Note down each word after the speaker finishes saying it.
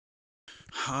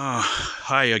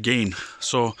Hi again.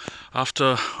 So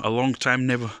after a long time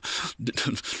never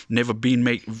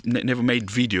made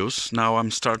videos, now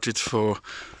I'm started for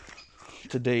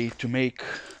today to make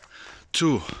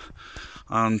two,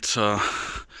 and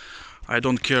I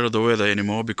don't care the weather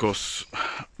anymore because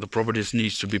the properties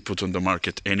needs to be put on the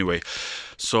market anyway.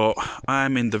 So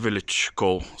I'm in the village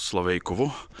called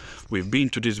Slovejkovo. We've been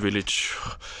to this village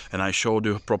and I showed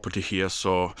you property here,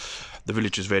 so the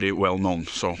village is very well known,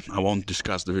 so I won't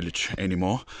discuss the village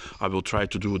anymore. I will try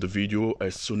to do the video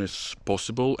as soon as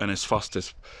possible and as fast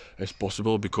as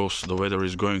possible because the weather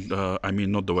is going, I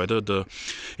mean not the weather,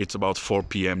 it's about 4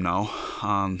 p.m. now,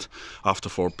 and after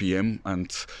 4 p.m.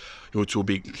 and it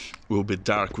will be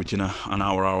dark within an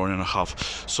hour and a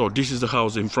half. So this is the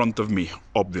house in front of me,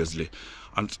 obviously,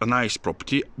 and a nice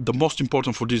property. The most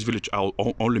important for this village, I'll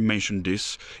only mention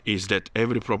this, is that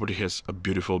every property has a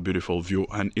beautiful view,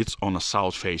 and it's on a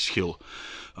south face hill.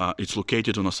 It's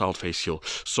located on a south face hill.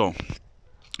 So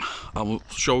I will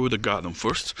show you the garden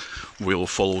first. We'll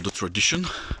follow the tradition.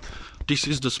 This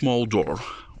is the small door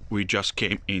we just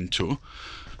came into.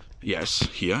 Yes,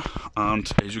 here, and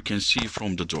as you can see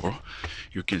from the door,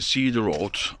 you can see the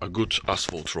road, a good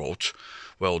asphalt road,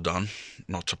 well done,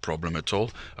 not a problem at all,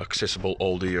 accessible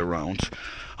all the year round.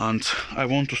 And I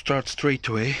want to start straight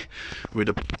away with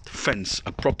a fence,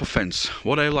 a proper fence.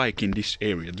 What I like in this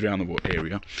area, Drijanovo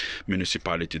area,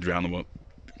 municipality Drijanovo,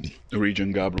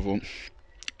 region Gabrovo,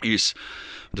 is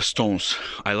the stones.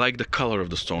 I like the color of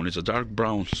the stone. It's a dark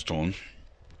brown stone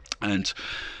and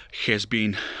has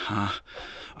been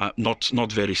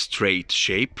not very straight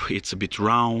shape. It's a bit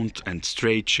round and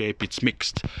straight shape. It's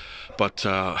mixed, but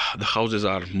the houses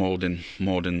are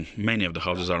many of the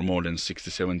houses are more than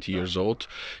 60-70 years old.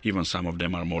 Even some of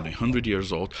them are more than 100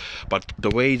 years old. But the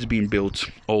way it's been built,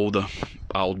 all the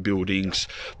outbuildings,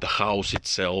 the house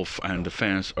itself and the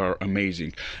fence are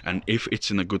amazing, and if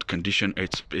it's in a good condition,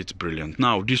 it's brilliant.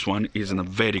 Now this one is in a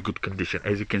very good condition.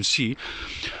 As you can see,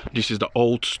 this is the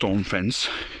old stone fence.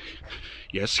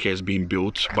 Yes, has been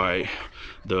built by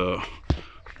the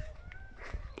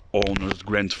owner's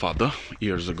grandfather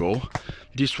years ago.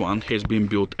 This one has been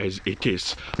built as it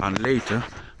is, and later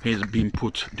has been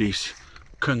put this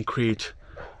concrete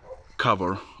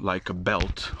cover like a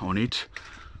belt on it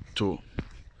to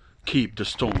keep the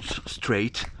stones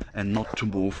straight and not to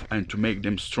move, and to make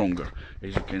them stronger.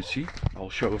 As you can see, I'll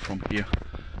show you from here.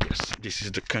 Yes, this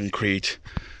is the concrete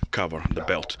cover, the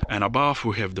belt, and above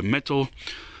we have the metal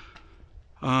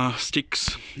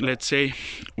sticks, let's say,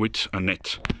 with a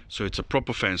net. So it's a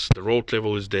proper fence. The road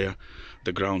level is there,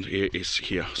 the ground is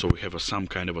here, so we have some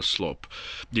kind of a slope.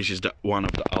 This is one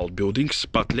of the outbuildings,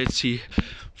 but let's see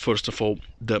first of all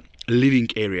the living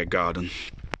area garden.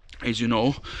 As you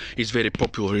know, it's very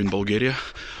popular in Bulgaria,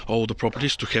 all the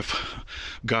properties, to have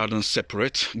gardens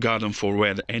separate. Garden for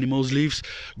where the animals lives,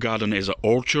 garden as an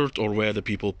orchard or where the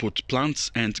people put plants,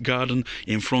 and garden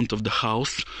in front of the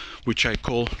house, which I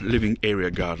call living area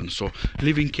garden. So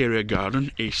living area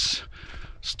garden is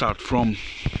start from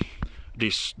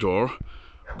this door,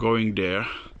 going there,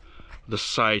 the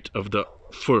side of the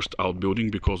first outbuilding,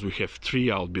 because we have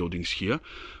 3 outbuildings here.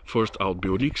 First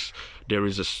outbuildings, there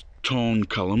is a stone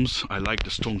columns. I like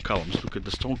the stone columns. Look at the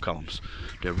stone columns,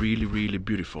 they're really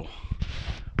beautiful.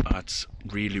 That's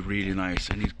really nice,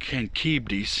 and you can keep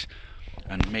these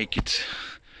and make it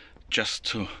just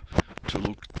to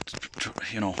look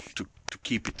to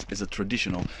keep it as a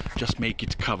traditional, just make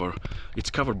it cover.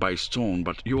 It's covered by stone,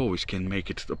 but you always can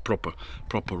make it a proper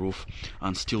roof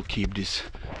and still keep these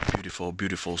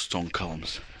beautiful stone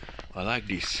columns. I like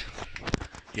this.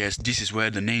 Yes, this is where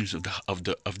the names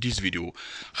of this video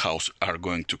house are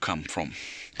going to come from.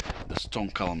 The stone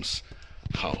columns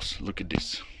house. Look at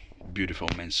this beautiful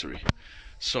mansory.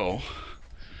 So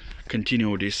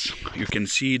continue this. You can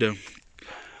see the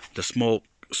small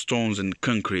stones and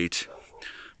concrete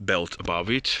belt above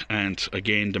it, and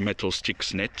again the metal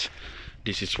sticks net.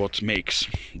 This is what makes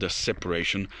the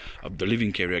separation of the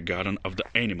living area garden of the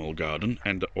animal garden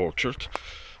and the orchard.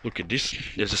 Look at this.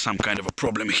 There's some kind of a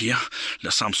problem here.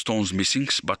 There's some stones missing,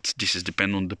 but this is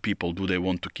depend on the people. Do they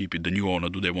want to keep it? The new owner,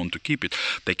 do they want to keep it?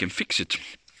 They can fix it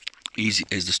easy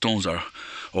as the stones are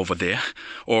over there,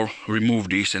 or remove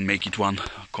this and make it one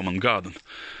common garden.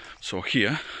 So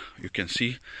here you can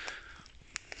see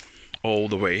all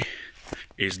the way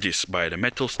is this by the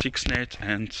metal sticks net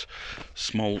and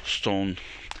small stone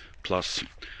plus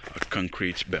a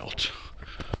concrete belt.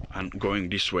 And going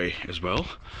this way as well,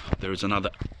 there is another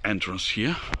entrance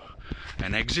here,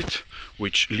 an exit,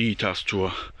 which leads us to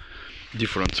a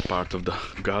different part of the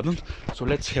garden. So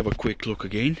let's have a quick look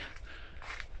again.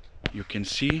 You can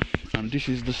see, and this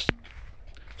is the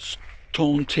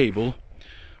stone table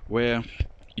where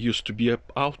used to be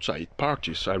outside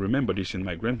parties. I remember this in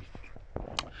my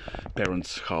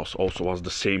grandparents' house. Also was the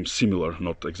same, similar,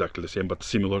 not exactly the same, but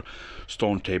similar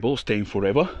stone table, staying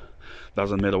forever.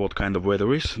 Doesn't matter what kind of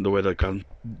weather is. The weather can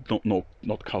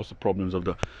not cause the problems of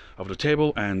the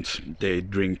table, and they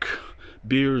drink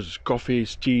beers,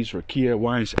 coffees, teas, rakia,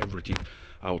 wines, everything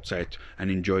outside, and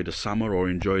enjoy the summer or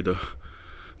enjoy the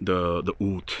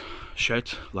wood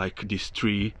shed, like this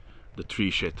tree, the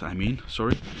tree shed, I mean,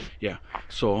 sorry. Yeah,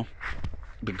 so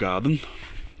the garden,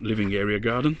 living area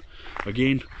garden,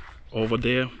 again over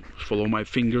there, follow my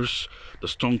fingers, the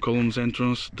stone columns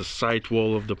entrance, the side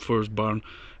wall of the first barn,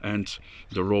 and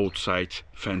the roadside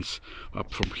fence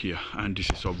up from here. And this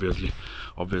is obviously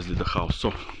the house.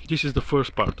 So this is the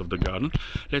first part of the garden.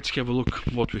 Let's have a look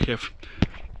what we have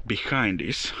behind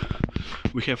this.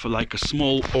 We have like a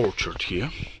small orchard here.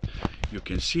 You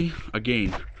can see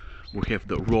again we have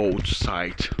the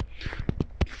roadside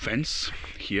fence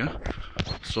here.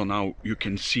 So now you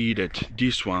can see that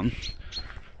this one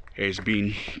has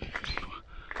been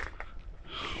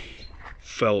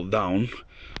fell down,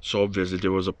 so obviously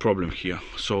there was a problem here.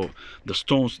 So the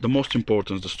stones, the most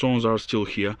important, the stones are still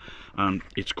here, and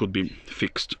it could be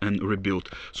fixed and rebuilt.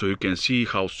 So you can see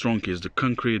how strong is the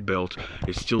concrete belt.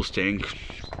 It's still staying,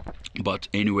 but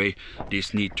anyway,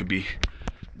 this need to be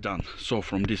done. So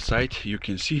from this side you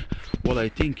can see what I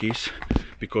think is,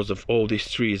 because of all these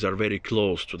trees are very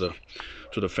close to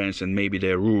the fence, and maybe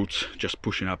their roots just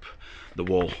pushing up the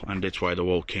wall, and that's why the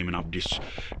wall came up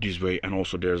this way. And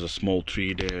also there's a small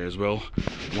tree there as well,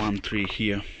 one tree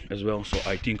here as well. So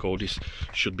I think all this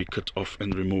should be cut off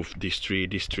and remove this tree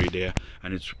there,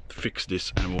 and it's fix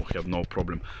this, and we'll have no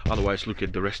problem. Otherwise, look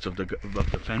at the rest of the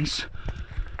fence,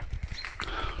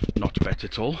 not bad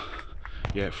at all.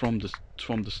 Yeah, from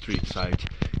the street side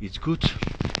it's good.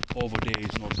 Over there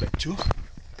is not bad too.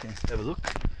 Can have a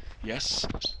look. Yes,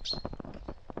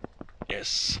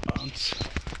 and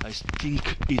I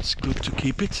think it's good to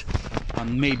keep it,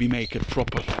 and maybe make a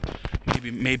proper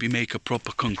make a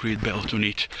proper concrete belt on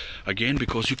it again,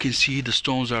 because you can see the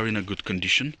stones are in a good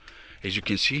condition. As you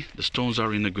can see, the stones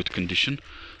are in a good condition.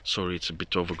 Sorry, it's a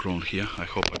bit overgrown here. I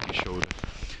hope I can show the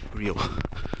real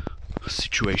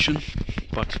situation,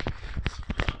 but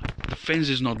the fence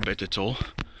is not bad at all.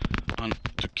 And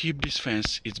to keep this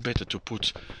fence, it's better to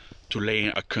lay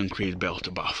a concrete belt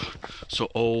above, so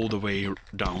all the way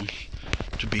down,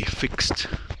 to be fixed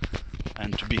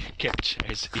and to be kept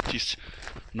as it is,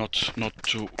 not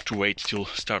to wait till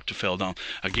start to fall down.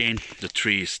 Again, the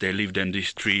trees, they lived in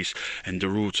these trees, and the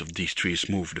roots of these trees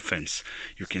move the fence,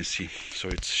 you can see. So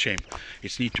it's a shame.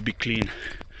 It needs to be clean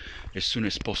as soon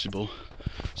as possible,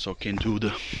 so can do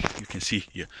the, you can see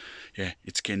here, yeah,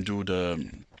 it can do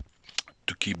the,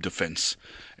 to keep the fence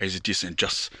as it is, and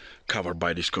just covered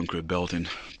by this concrete belt, and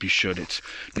be sure that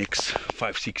next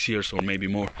 5-6 years or maybe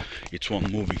more it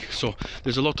won't moving. So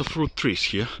there's a lot of fruit trees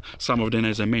here. Some of them,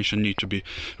 as I mentioned, need to be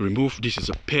removed. This is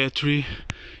a pear tree,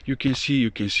 you can see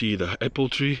the apple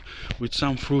tree with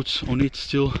some fruits on it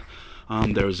still.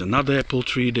 There is another apple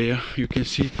tree there, you can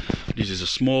see. This is a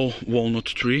small walnut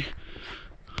tree.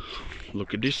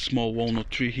 Look at this small walnut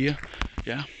tree here,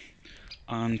 yeah.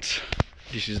 And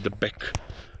this is the back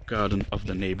garden of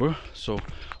the neighbor, so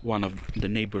one of the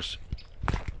neighbor's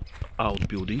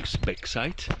outbuildings, back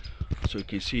side. So you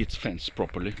can see it's fenced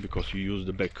properly, because you use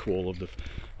the back wall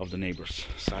of the neighbor's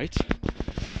side.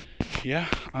 Yeah,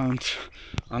 and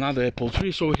another apple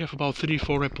tree. So we have about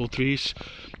 3-4 apple trees,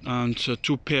 and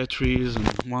 2 pear trees, and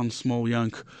 1 small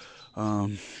young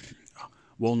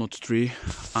walnut tree.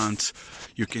 And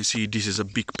you can see this is a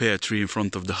big pear tree in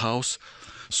front of the house.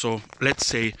 So let's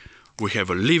say we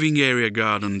have a living area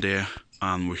garden there,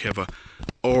 and we have a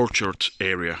orchard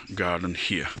area garden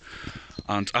here.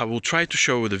 And I will try to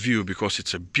show you the view, because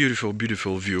it's a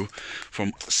beautiful view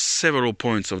from several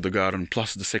points of the garden,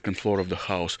 plus the second floor of the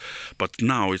house. But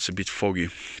now it's a bit foggy,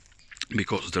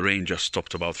 because the rain just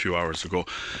stopped about a few hours ago.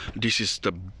 This is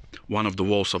one of the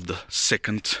walls of the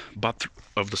second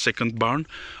barn.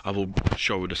 I will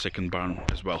show you the second barn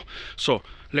as well. So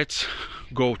let's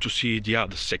go to see the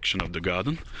other section of the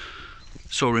garden.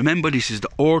 So remember, this is the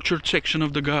orchard section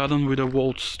of the garden, with a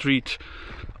walled street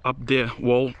up there,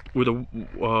 wall with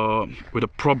the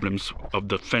problems of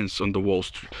the fence on the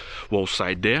wall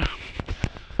side there.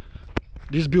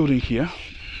 This building here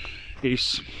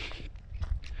is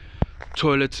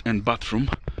toilet and bathroom.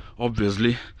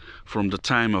 Obviously, from the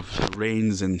time of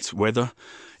rains and weather,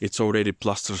 it's already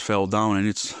plaster fell down,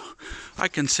 and I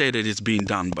can say that it's been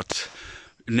done, but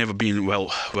never been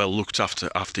well looked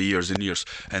after years and years.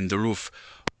 And the roof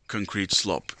concrete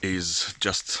slope is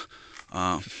just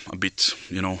a bit,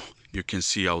 you know, you can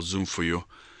see, I'll zoom for you,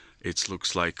 it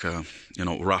looks like you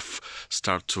know, rough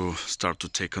start to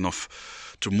taken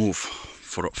off, to move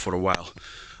for a while.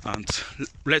 And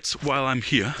while I'm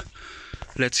here,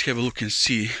 let's have a look and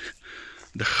see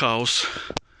the house.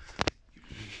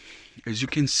 As you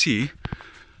can see,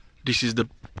 this is the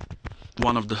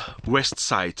one of the west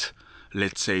side,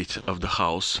 let's say, of the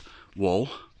house wall,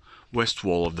 west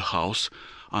wall of the house,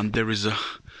 and there is a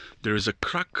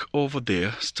crack over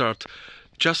there, start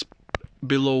just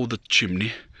below the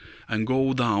chimney and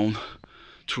go down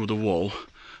through the wall,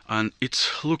 and it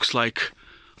looks like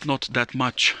not that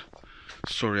much.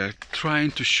 Sorry, I'm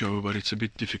trying to show, but it's a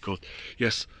bit difficult.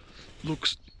 Yes,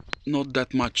 looks not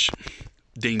that much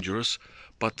dangerous,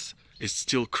 but it's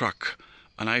still crack,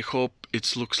 and I hope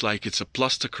it looks like it's a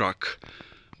plaster crack,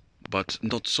 but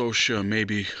not so sure.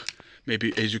 Maybe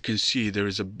as you can see, there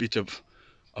is a bit of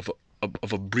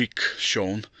a brick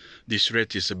shown. This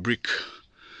red is a brick,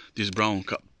 this brown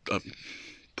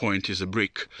point is a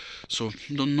brick, so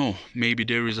don't know, maybe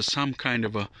there is some kind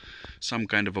of a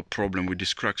problem with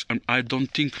these cracks. And I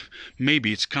don't think,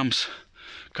 maybe it comes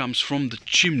from the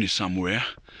chimney somewhere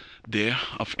there,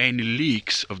 of any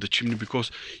leaks of the chimney, because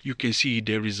you can see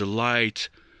there is a light,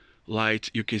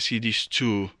 you can see these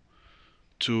two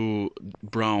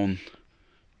brown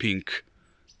pink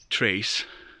trays,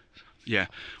 yeah,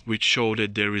 which show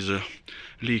that there is a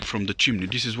leak from the chimney.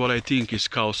 This is what I think is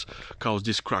caused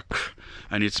this crack,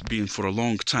 and it's been for a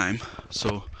long time,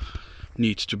 so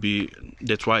needs to be,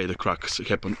 that's why the cracks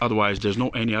happen. Otherwise there's no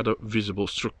any other visible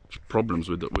problems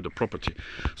with the property.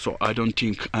 So I don't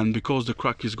think, and because the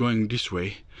crack is going this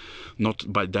way,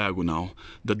 not by diagonal,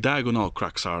 the diagonal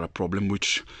cracks are a problem,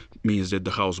 which means that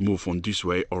the house move on this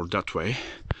way or that way.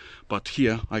 But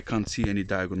here I can't see any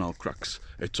diagonal cracks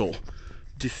at all.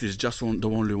 This is just the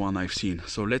only one I've seen.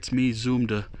 So let me zoom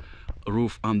the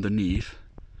roof underneath.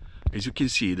 As you can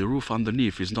see, the roof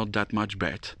underneath is not that much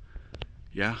bad,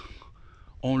 yeah.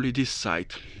 Only this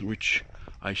side, which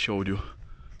I showed you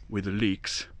with the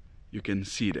leaks, you can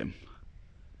see them,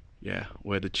 yeah,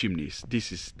 where the chimney is.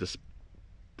 This is the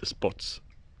spots,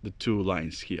 the two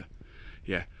lines here,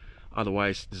 yeah.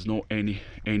 Otherwise there's no any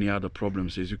other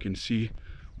problems, as you can see,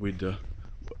 with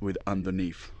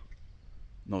underneath,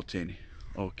 not any.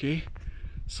 Okay,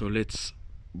 so let's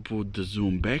put the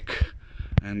zoom back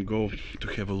and go to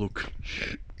have a look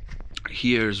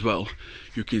here as well.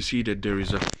 You can see that there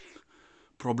is a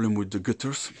problem with the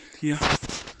gutters here,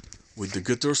 with the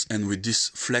gutters, and with this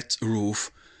flat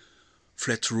roof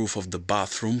of the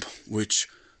bathroom, which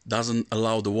doesn't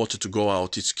allow the water to go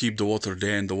out. It's keep the water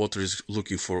there, and the water is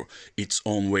looking for its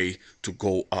own way to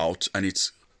go out, and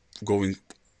it's going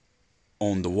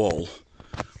on the wall,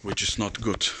 which is not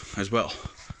good as well,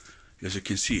 as you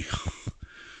can see,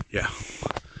 yeah.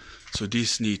 So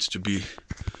this roof needs to be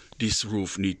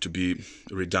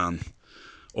redone,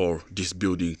 or this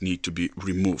building need to be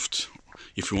removed.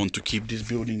 If you want to keep this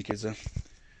building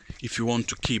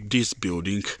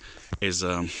as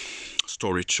a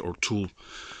storage or tool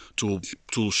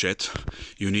shed,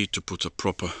 you need to put a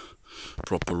proper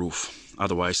roof.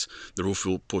 Otherwise the roof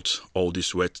will put all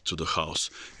this wet to the house.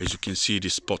 As you can see,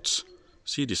 these spots,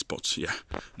 yeah,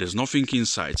 there's nothing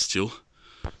inside, still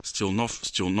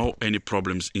no any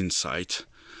problems inside.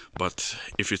 But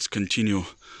if it's continue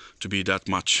to be that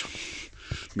much,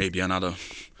 maybe another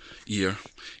year,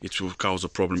 it will cause a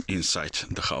problem inside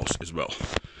the house as well.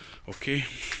 Okay,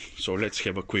 so let's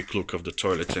have a quick look of the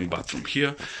toilet and bathroom.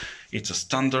 Here it's a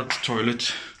standard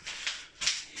toilet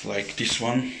like this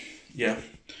one, yeah,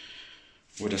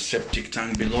 with a septic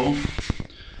tank below,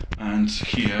 and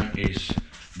here is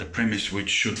the premise, which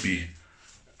should be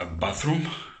a bathroom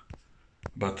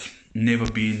but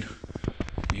never been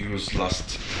used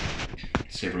last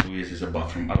several years as a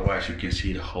bathroom. Otherwise you can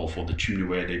see the hole for the chimney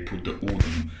where they put the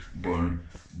wooden burn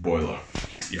boiler,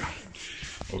 yeah.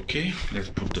 Okay, let's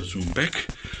put the zoom back.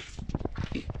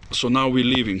 So now we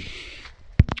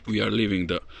are leaving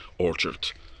the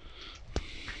orchard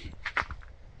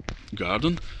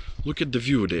garden. Look at the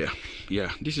view there,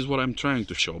 yeah. This is what I'm trying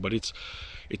to show, but it's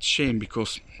shame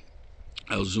because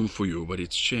I'll zoom for you, but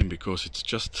it's shame because it's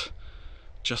just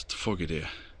foggy there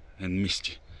and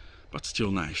misty, but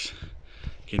still nice.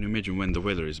 Can you imagine when the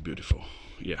weather is beautiful?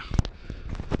 Yeah.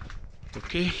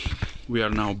 Okay, we are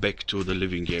now back to the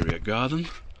living area garden,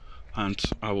 and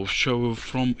I will show you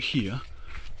from here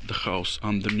the house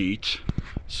underneath.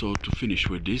 So to finish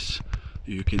with this,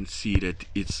 you can see that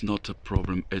it's not a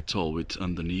problem at all with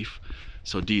underneath.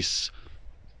 So these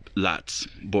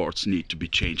boards need to be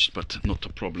changed, but not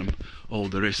a problem. All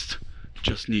the rest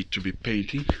just need to be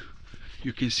painting.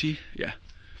 You can see, yeah,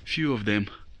 few of them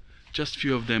Just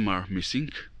few of them are missing.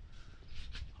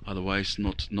 Otherwise,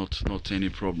 not any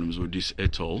problems with this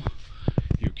at all.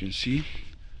 You can see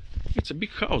it's a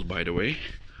big house, by the way.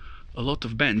 A lot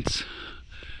of bends.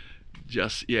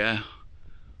 Just, yeah,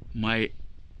 my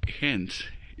hand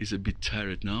is a bit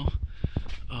tired now.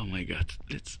 Oh my god,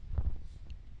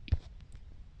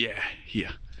 yeah,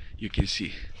 here you can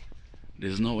see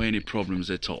there's no any problems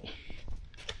at all.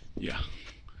 Yeah,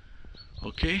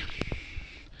 okay,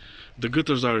 the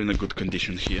gutters are in a good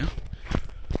condition here,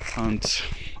 and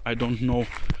I don't know,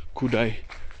 could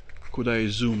I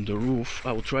zoom the roof?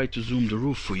 I'll try to zoom the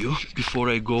roof for you before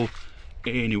I go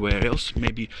anywhere else.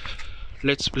 Maybe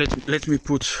let me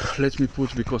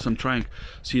put, because I'm trying to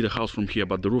see the house from here,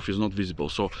 but the roof is not visible.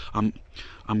 So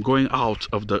I'm going out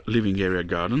of the living area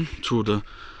garden to the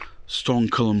stone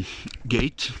column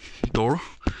gate door.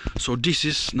 So this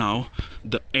is now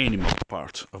the animal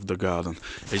part of the garden.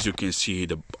 As you can see,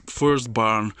 the first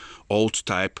barn, old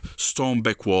type, stone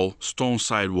back wall, stone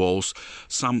side walls,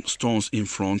 some stones in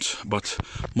front, but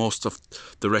most of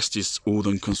the rest is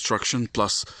wooden construction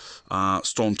plus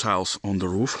stone tiles on the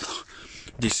roof.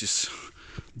 This is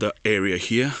the area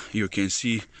here. You can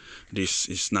see this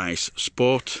is nice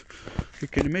spot. You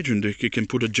can imagine that you can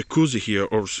put a jacuzzi here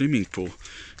or swimming pool.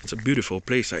 It's a beautiful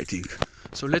place, I think.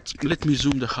 So let me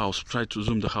zoom the house, try to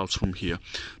zoom the house from here,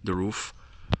 the roof.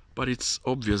 But it's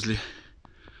obviously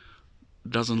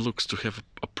doesn't look to have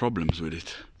problems with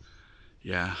it.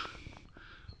 Yeah,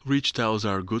 ridge tiles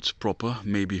are good, proper,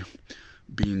 maybe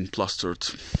being plastered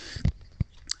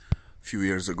a few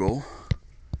years ago.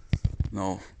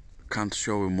 No, can't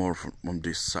show you more from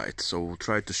this side, so we'll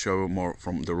try to show you more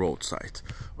from the road side,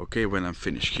 okay, when I'm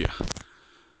finished here.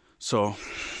 So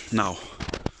now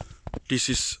this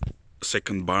is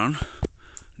second barn,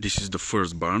 this is the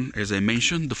first barn. As I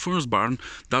mentioned, the first barn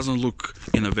doesn't look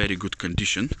in a very good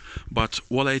condition, but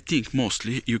what I think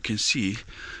mostly you can see,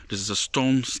 this is a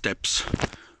stone steps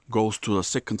goes to the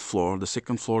second floor. The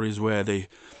second floor is where they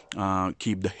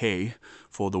keep the hay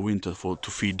for the winter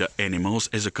to feed the animals.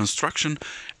 As a construction,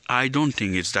 I don't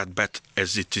think it's that bad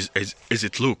as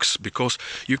it looks, because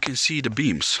you can see the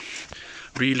beams,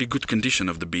 really good condition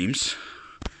of the beams.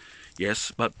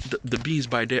 Yes, but the beams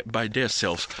by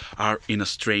themselves are in a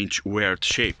strange, weird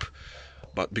shape,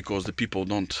 but because the people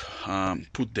don't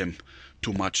put them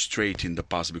too much straight in the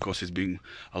past, because it's been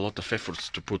a lot of efforts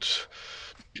to put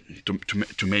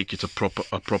to make it a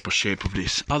proper shape of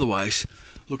this. Otherwise,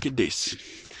 look at this,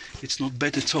 it's not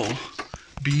bad at all.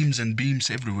 Beams and beams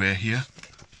everywhere here.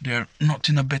 They're not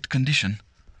in a bad condition.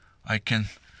 I can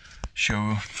show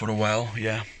you for a while.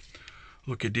 Yeah,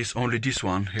 look at this, only this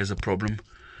one has a problem,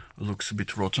 looks a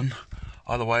bit rotten.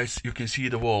 Otherwise, you can see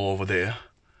the wall over there.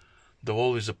 The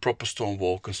wall is a proper stone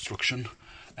wall construction,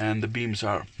 and the beams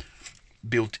are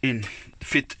built in,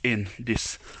 fit in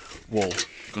this wall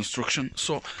construction.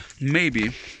 So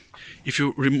maybe if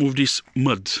you remove this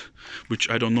mud, which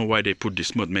I don't know why they put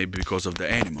this mud, maybe because of the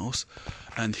animals,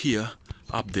 and here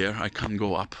up there I can't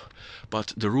go up,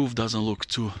 but the roof doesn't look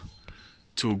too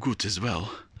good as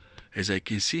well, as I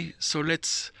can see. So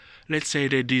let's say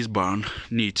that this barn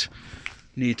need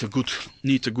a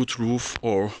good roof,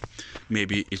 or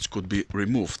maybe it could be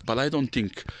removed, but I don't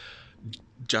think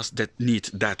just that need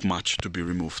that much to be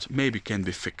removed. Maybe can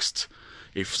be fixed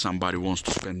if somebody wants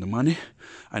to spend the money,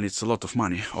 and it's a lot of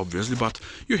money obviously, but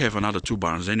you have another two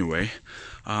barns anyway.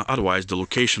 Otherwise, the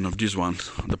location of this one,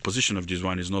 the position of this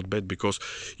one is not bad, because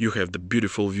you have the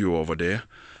beautiful view over there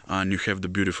and you have the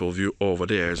beautiful view over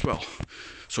there as well.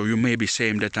 So you may be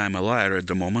saying that I'm a liar at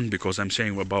the moment, because I'm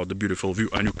saying about the beautiful view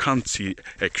and you can't see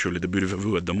actually the beautiful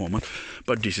view at the moment,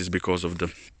 but this is because of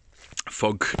the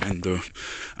fog and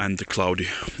the cloudy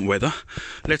weather.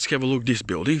 Let's have a look this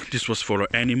building. This was for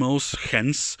animals,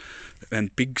 hens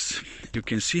and pigs. You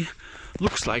can see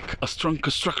looks like a strong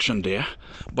construction there,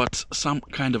 but some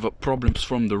kind of problems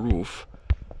from the roof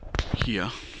here.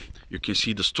 You can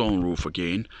see the stone roof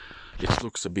again. It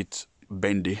looks a bit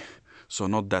bendy, so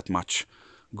not that much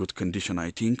good condition,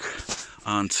 I think,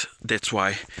 and that's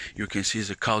why you can see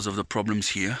the cause of the problems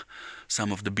here.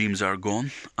 Some of the beams are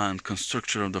gone, and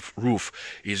construction of the roof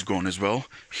is gone as well.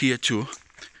 Here too,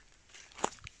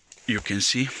 you can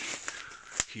see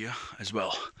here as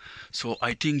well. So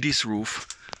I think this roof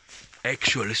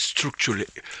actually structurally,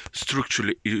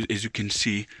 as you can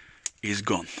see, is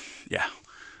gone. Yeah,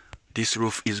 this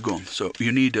roof is gone. So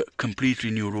you need a completely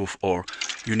new roof, or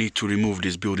you need to remove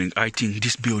this building. I think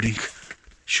this building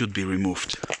should be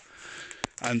removed.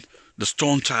 And the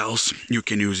stone tiles, you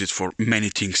can use it for many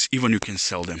things, even you can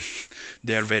sell them.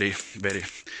 They are very, very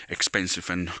expensive,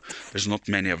 and there's not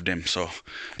many of them, so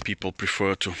people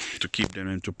prefer to keep them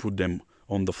and to put them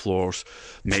on the floors,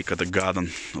 make the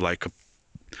garden like a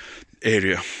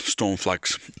area, stone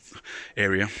flags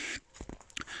area.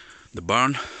 The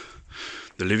barn,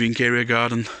 the living area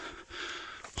garden,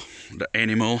 the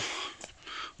animal.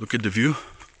 Look at the view.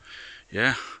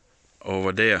 Yeah,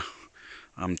 over there.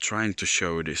 I'm trying to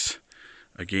show you this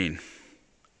again.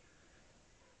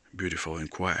 Beautiful and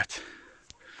quiet.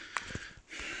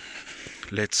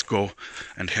 Let's go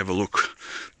and have a look.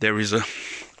 There is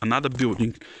another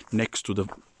building next to the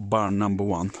barn number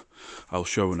 1. I'll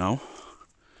show you now.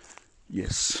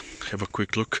 Yes, have a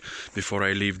quick look before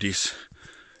I leave this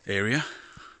area.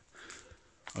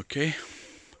 Okay,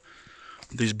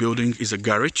 this building is a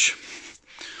garage.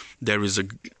 There is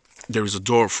a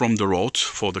door from the road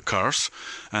for the cars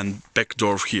and back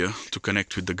door here to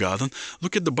connect with the garden.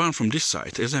 Look at the barn from this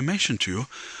side. As I mentioned to you,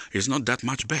 it's not that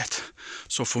much bad.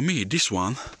 So for me, this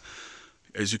one,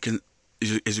 as you can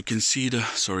see the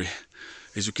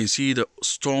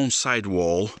stone side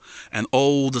wall and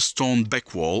all the stone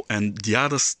back wall and the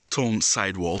other stone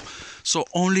side wall. So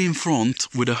only in front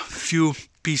with a few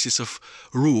pieces of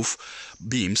roof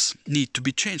beams need to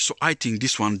be changed. So I think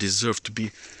this one deserves to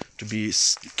be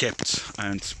kept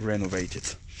and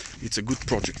renovated. It's a good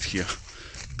project here.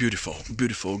 Beautiful,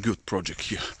 good project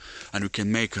here. And we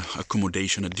can make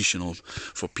accommodation additional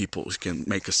for people. We can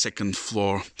make a second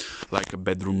floor, like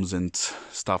bedrooms and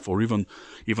stuff, or even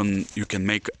you can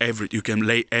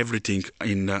lay everything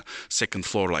in the second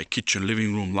floor, like kitchen,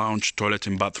 living room, lounge, toilet,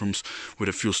 and bathrooms with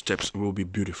a few steps. It will be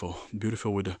beautiful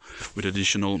with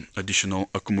additional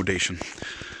accommodation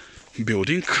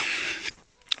building.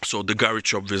 So the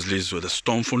garage obviously is with a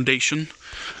stone foundation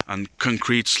and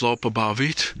concrete slope above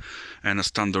it and a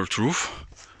standard roof.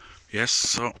 Yes,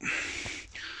 so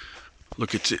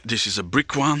look at it. This is a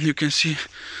brick one, you can see.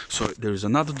 So there is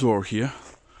another door here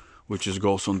which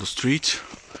goes on the street.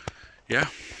 Yeah,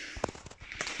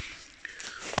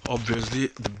 obviously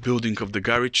the building of the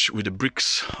garage with the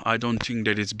bricks, I don't think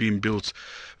that it's been built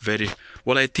very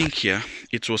well. I think here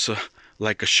it was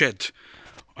like a shed,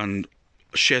 and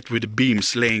shed with the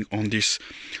beams laying on this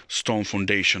stone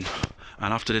foundation,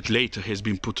 and after that later has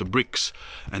been put the bricks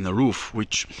and a roof,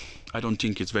 which I don't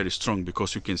think it's very strong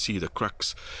because you can see the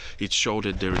cracks. It showed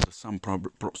that there is some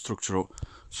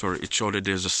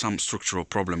some structural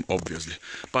problem, obviously,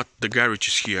 but the garage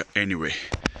is here anyway.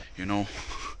 You know,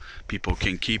 people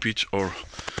can keep it or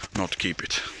not keep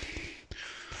it.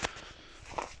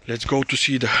 Let's go to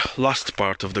see the last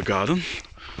part of the garden,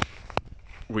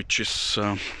 which is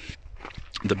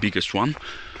the biggest one.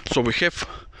 So we have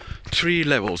 3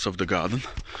 levels of the garden.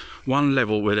 One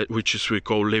level which we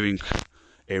call living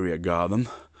area garden,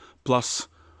 plus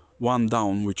one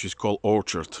down which is called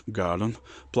orchard garden,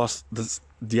 plus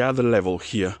the other level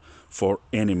here for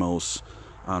animals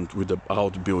and with the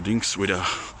outbuildings, with a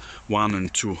 1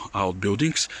 and 2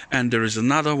 outbuildings. And there is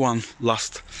another one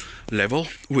last level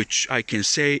which I can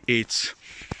say it's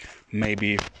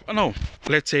maybe, no,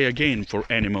 let's say again for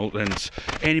animal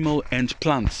and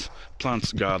plants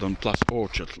garden plus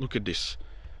orchard. Look at this,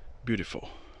 beautiful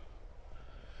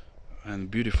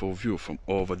view from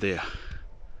over there.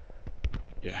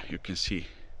 Yeah, you can see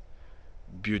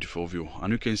beautiful view,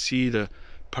 and you can see the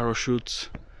parachutes.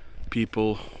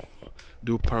 People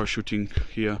do parachuting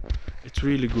here. It's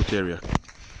really good area.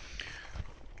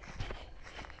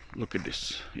 Look at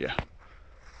this. Yeah,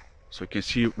 so you can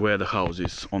see where the house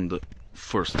is on the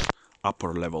first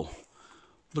upper level.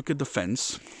 Look at the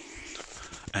fence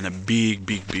and a big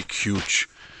huge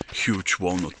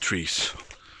walnut trees.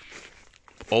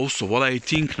 Also, what I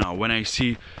think now when I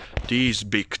see this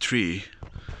big tree,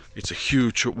 it's a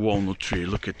huge walnut tree.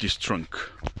 Look at this trunk,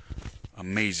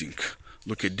 amazing.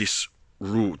 Look at this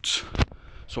root.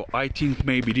 So I think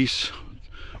maybe this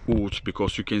wood,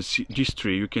 because you can see this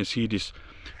tree, you can see this,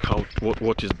 what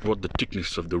the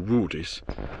thickness of the root is.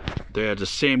 They are the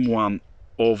same one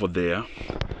over there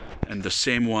and the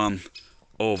same one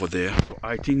over there. So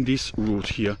I think this root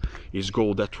here is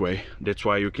go that way. That's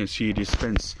why you can see this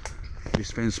fence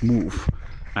move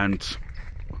and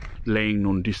laying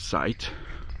on this side.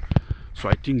 So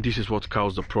I think this is what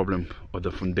caused the problem of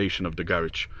the foundation of the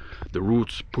garage. The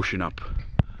roots pushing up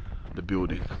the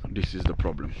building. This is the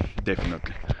problem,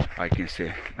 definitely, I can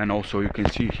say. And also you can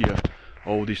see here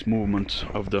all this movement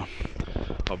of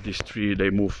this tree. They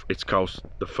move, it's caused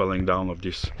the falling down of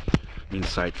this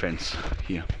inside fence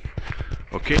here.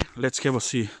 Okay, let's have a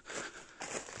see.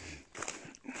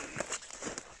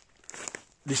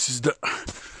 This is the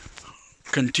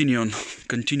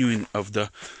continuing of the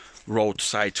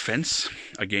roadside fence.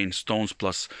 Again, stones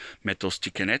plus metal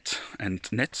sticky net and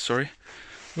net. Sorry,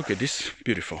 look at this,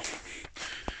 beautiful,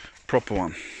 proper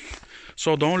one.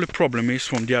 So the only problem is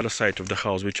from the other side of the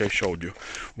house, which I showed you,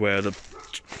 where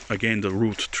again the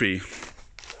root tree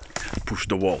pushed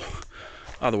the wall.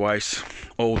 Otherwise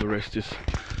all the rest is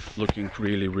looking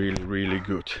really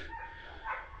good.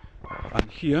 And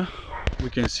here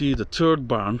we can see the third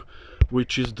barn,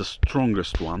 which is the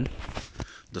strongest one,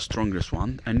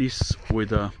 and is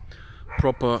with a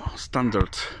proper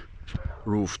standard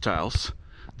roof tiles.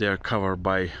 They are covered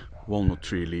by walnut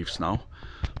tree leaves now,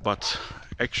 but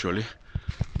actually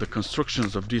the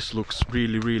constructions of this looks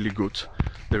really good.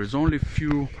 There is only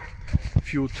few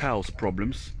tiles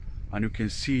problems, and you can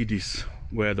see this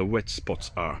where the wet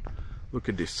spots are. Look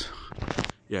at this.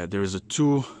 Yeah, there is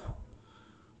two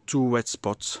wet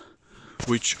spots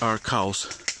which are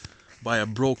caused by a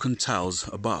broken tiles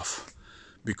above,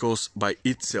 because by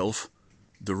itself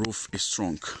the roof is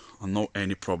strong and no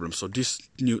any problem. So these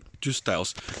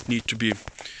tiles need to be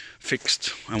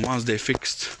fixed, and once they're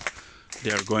fixed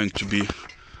they are going to be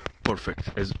perfect.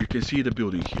 As you can see the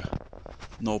building here,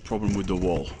 no problem with the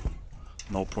wall,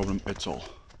 no problem at all.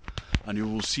 And you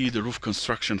will see the roof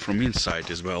construction from inside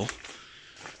as well.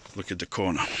 Look at the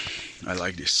corner, I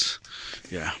like this.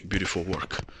 Yeah, beautiful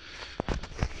work.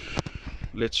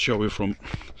 Let's show you from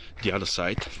the other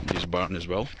side, this barn as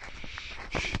well.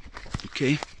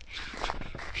 Okay,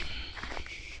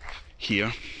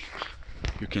 here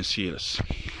you can see this.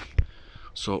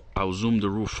 So I'll zoom the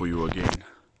roof for you again,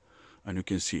 and you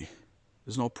can see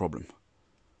there's no problem.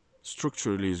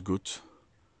 Structurally is good.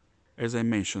 As I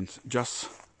mentioned, just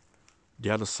the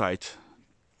other side,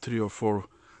 3 or 4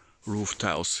 roof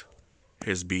tiles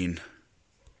has been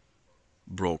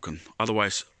broken.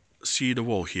 Otherwise, see the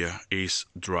wall here is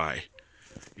dry.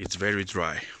 It's very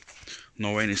dry.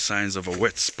 No any signs of a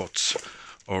wet spots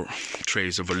or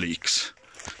trace of a leaks.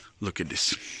 Look at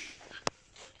this.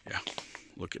 Yeah,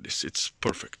 look at this. It's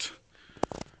perfect.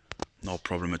 No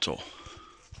problem at all.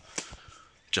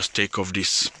 Just take off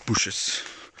these bushes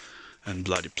and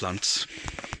bloody plants.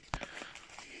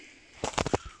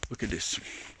 Look at this.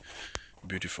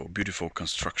 Beautiful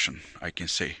construction, I can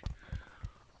say.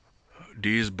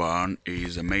 This barn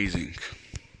is amazing.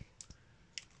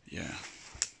 Yeah.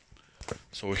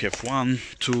 So we have 1,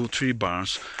 2, 3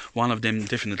 barns. One of them,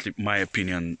 definitely, my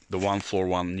opinion, the 1 floor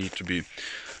one need to be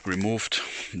removed.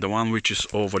 The one which is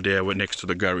over there next to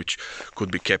the garage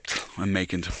could be kept and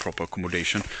make into proper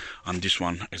accommodation, and this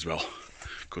one as well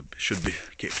should be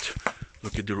kept.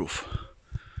 Look at the roof.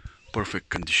 Perfect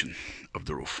condition of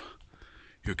the roof.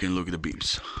 You can look at the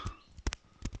beams.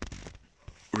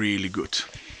 Really good.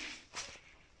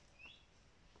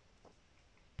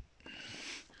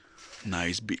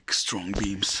 Nice big strong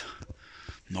beams.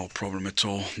 No problem at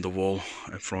all. The wall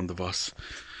in front of us.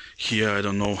 Here I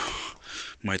don't know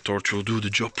my torch will do the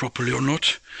job properly or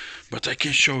not, but I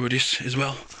can show you this as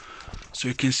well, so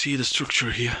you can see the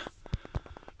structure here.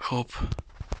 Hope.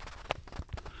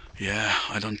 Yeah,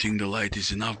 I don't think the light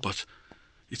is enough, but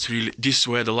it's really this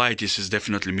where the light is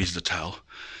definitely missed the tile,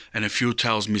 and a few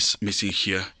tiles missing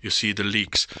here. You see the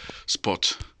leaks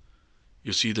spot.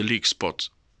 You see the leak spot,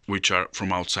 which are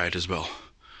from outside as well.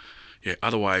 Yeah,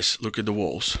 otherwise look at the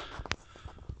walls.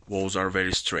 Walls are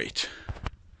very straight.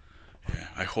 Yeah,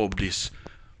 I hope this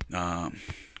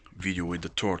video with the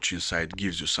torch inside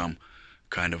gives you some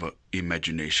kind of a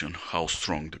imagination how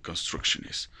strong the construction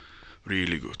is.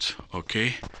 Really good.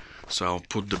 Okay, so I'll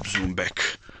put the zoom back,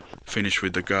 finish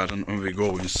with the garden, and we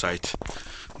go inside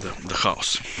the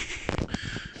house.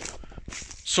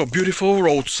 So beautiful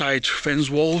roadside fence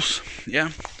walls. Yeah,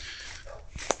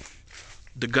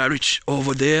 the garage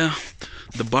over there,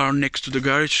 the barn next to the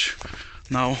garage.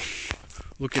 Now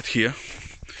look at here.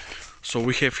 So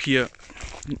we have here,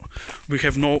 we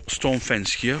have no stone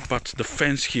fence here, but the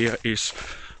fence here is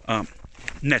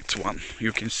net one.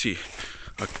 You can see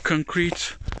a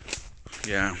concrete,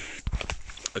 yeah,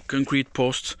 a concrete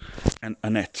post and a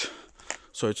net.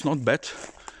 So it's not bad.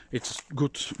 It's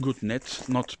good net,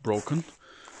 not broken.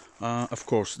 Of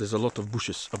course, there's a lot of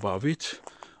bushes above it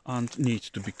and needs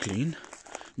to be clean.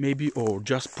 Maybe, or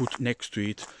just put next to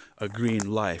it a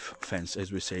green live fence,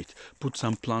 as we say it. Put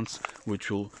some plants which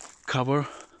will cover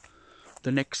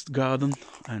the next garden,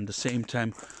 and at the same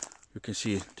time you can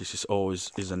see this is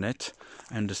always a net,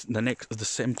 and the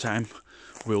same time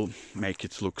will make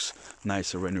it looks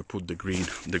nicer when you put the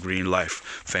green live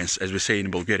fence, as we say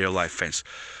in Bulgaria, live fence.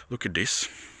 Look at this.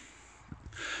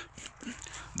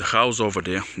 The house over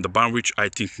there, the barn, which I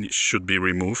think should be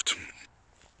removed,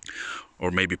 or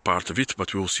maybe part of it,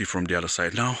 but we will see from the other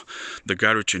side now. The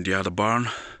garage in the other barn,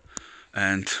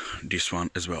 and this one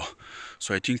as well.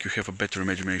 So I think you have a better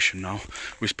imagination now.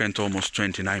 We spent almost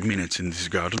 29 minutes in this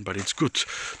garden, but it's good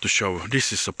to show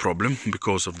this is a problem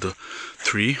because of the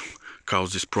tree.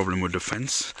 Cause this problem with the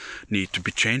fence, need to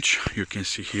be changed. You can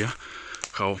see here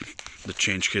how the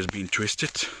change has been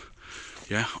twisted.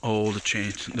 Yeah, all the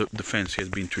change, the fence has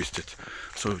been twisted.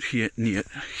 So here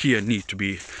need to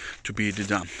be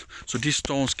done. So these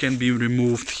stones can be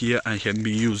removed here and can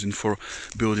be used for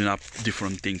building up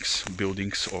different things,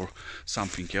 buildings or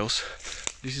something else.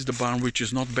 This is the barn, which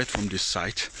is not bad from this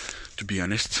side, to be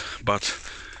honest. But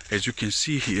as you can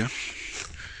see here,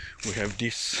 we have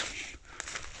this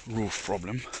roof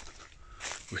problem.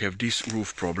 We have this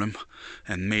roof problem,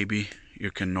 and maybe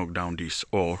you can knock down this,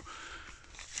 or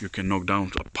you can knock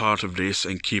down a part of this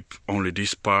and keep only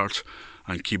this part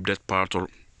and keep that part, or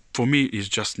for me it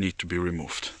just need to be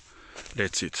removed.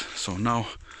 That's it. So now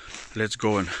let's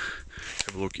go and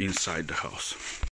have a look inside the house.